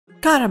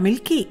Caramel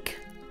cake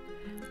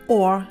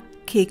or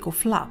cake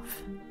of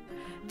love.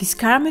 This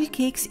caramel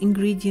cake's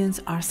ingredients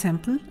are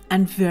simple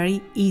and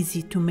very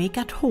easy to make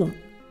at home.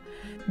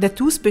 The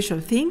two special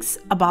things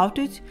about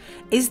it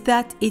is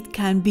that it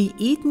can be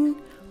eaten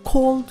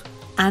cold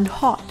and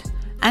hot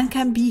and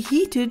can be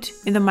heated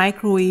in the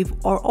microwave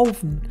or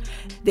oven.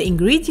 The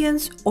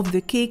ingredients of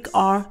the cake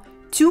are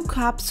 2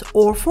 cups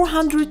or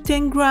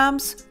 410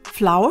 grams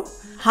flour,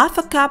 half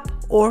a cup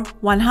or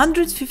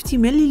 150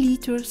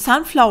 milliliter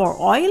sunflower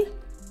oil,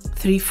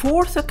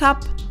 3/4 a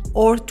cup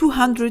or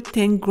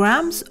 210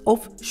 grams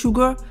of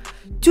sugar,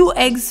 2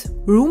 eggs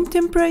room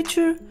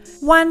temperature,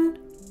 1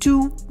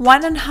 to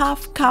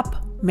 1.5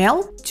 cup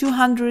milk,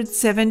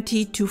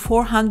 270 to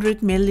 400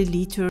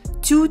 milliliter,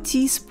 2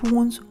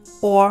 teaspoons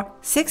or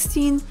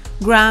 16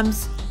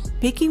 grams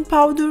baking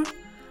powder,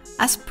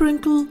 a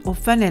sprinkle of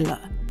vanilla.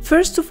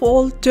 First of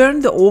all,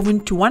 turn the oven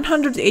to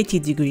 180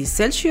 degrees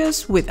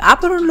Celsius with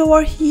upper and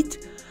lower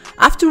heat.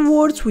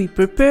 Afterwards, we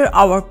prepare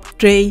our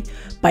tray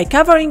by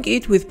covering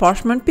it with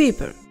parchment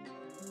paper.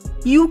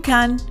 You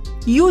can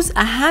use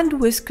a hand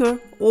whisker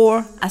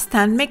or a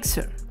stand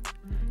mixer.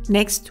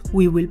 Next,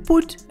 we will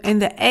put in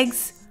the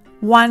eggs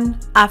one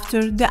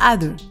after the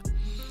other.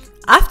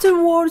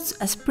 Afterwards,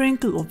 a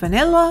sprinkle of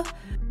vanilla.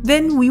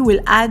 Then we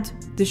will add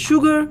the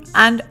sugar,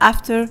 and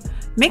after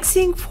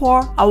mixing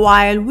for a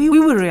while, we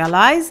will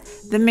realize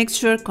the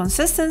mixture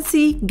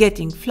consistency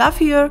getting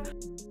fluffier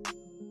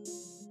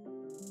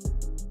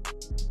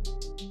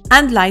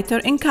and lighter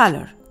in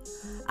color.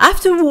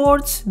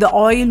 Afterwards, the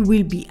oil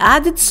will be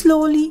added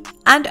slowly,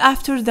 and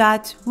after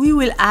that, we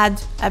will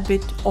add a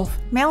bit of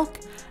milk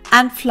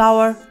and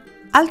flour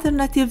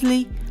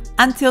alternatively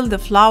until the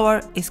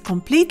flour is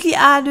completely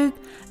added,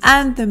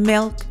 and the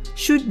milk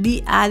should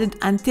be added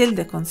until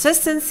the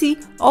consistency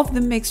of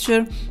the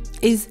mixture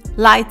is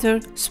lighter,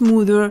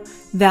 smoother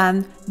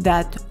than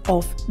that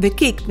of the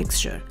cake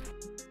mixture.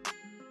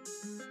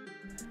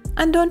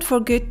 And don't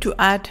forget to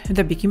add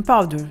the baking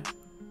powder.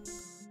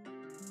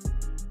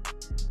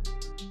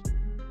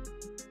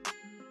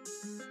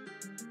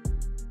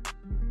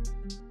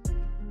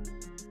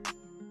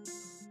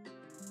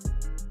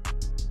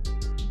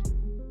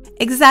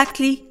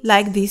 Exactly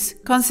like this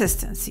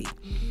consistency.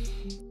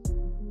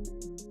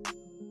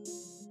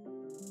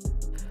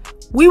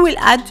 We will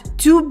add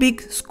 2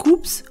 big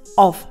scoops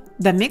of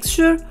the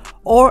mixture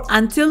or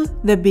until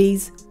the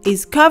base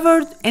is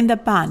covered in the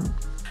pan.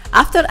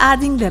 After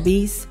adding the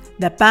base,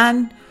 the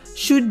pan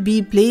should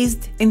be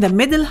placed in the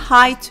middle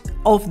height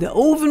of the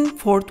oven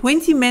for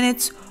 20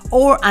 minutes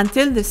or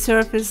until the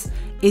surface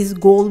is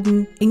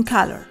golden in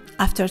color.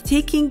 After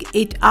taking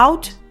it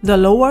out, the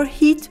lower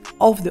heat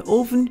of the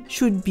oven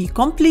should be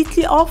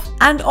completely off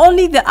and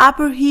only the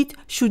upper heat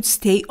should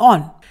stay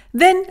on.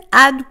 Then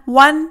add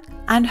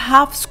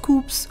 1.5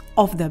 scoops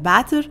of the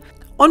batter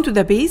onto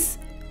the base.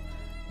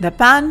 The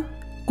pan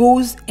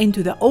goes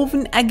into the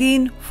oven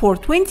again for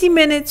 20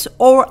 minutes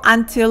or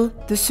until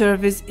the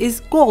surface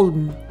is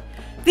golden.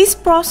 These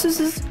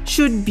processes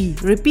should be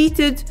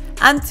repeated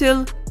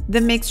until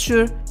the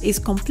mixture is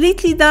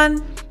completely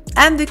done,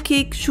 and the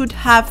cake should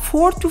have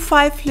 4 to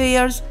 5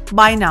 layers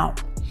by now.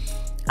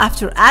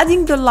 After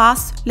adding the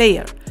last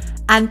layer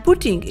and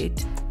putting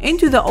it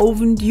into the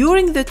oven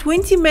during the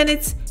 20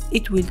 minutes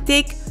it will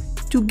take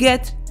to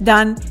get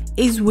done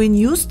is when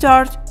you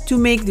start to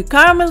make the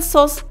caramel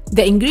sauce.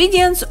 The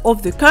ingredients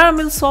of the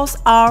caramel sauce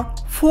are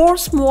 4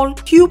 small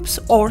cubes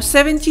or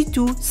 70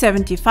 to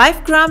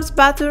 75 grams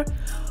butter,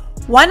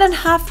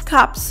 1.5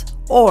 cups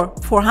or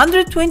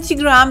 420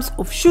 grams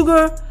of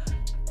sugar,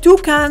 2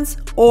 cans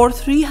or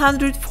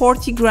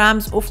 340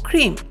 grams of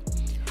cream.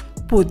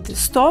 Put the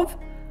stove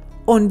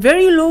on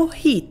very low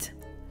heat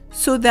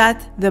so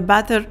that the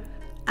butter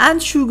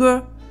and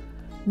sugar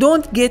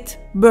don't get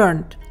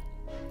burned.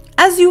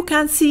 As you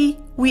can see,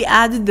 we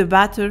added the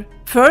butter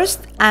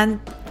first, and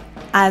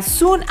as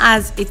soon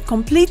as it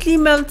completely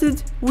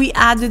melted, we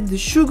added the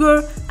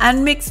sugar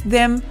and mixed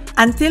them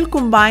until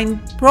combined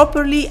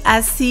properly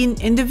as seen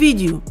in the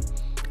video.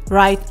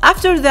 Right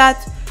after that,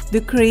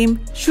 the cream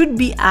should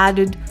be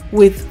added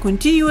with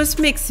continuous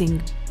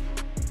mixing.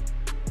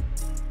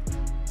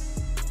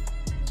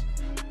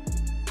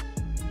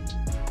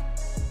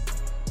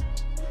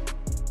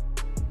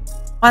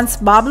 Once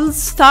bubbles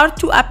start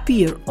to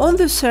appear on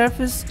the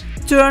surface,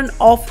 turn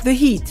off the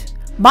heat.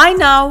 By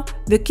now,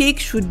 the cake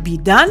should be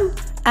done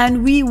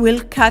and we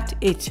will cut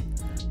it.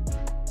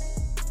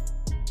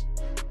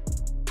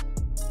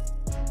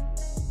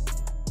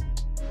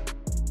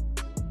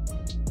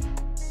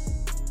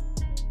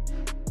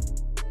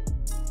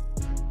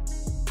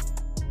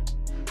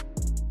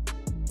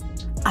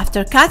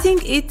 After cutting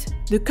it,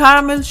 the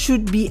caramel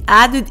should be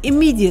added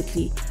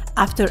immediately.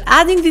 After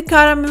adding the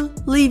caramel,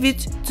 leave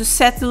it to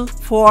settle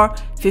for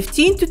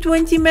 15 to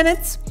 20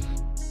 minutes.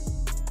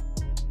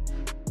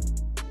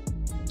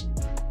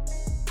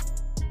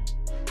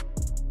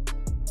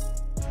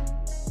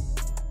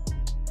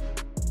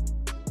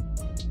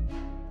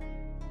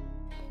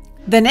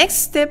 The next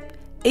step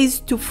is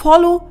to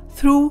follow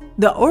through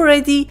the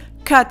already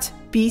cut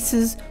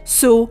pieces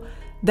so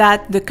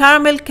that the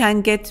caramel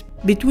can get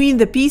between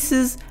the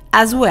pieces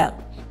as well.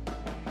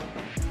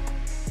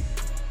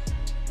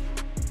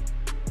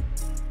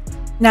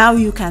 Now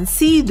you can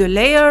see the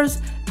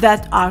layers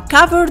that are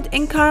covered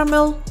in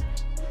caramel.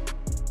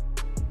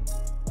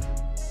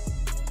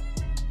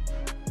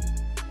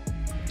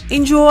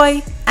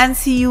 Enjoy and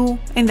see you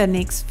in the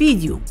next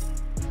video.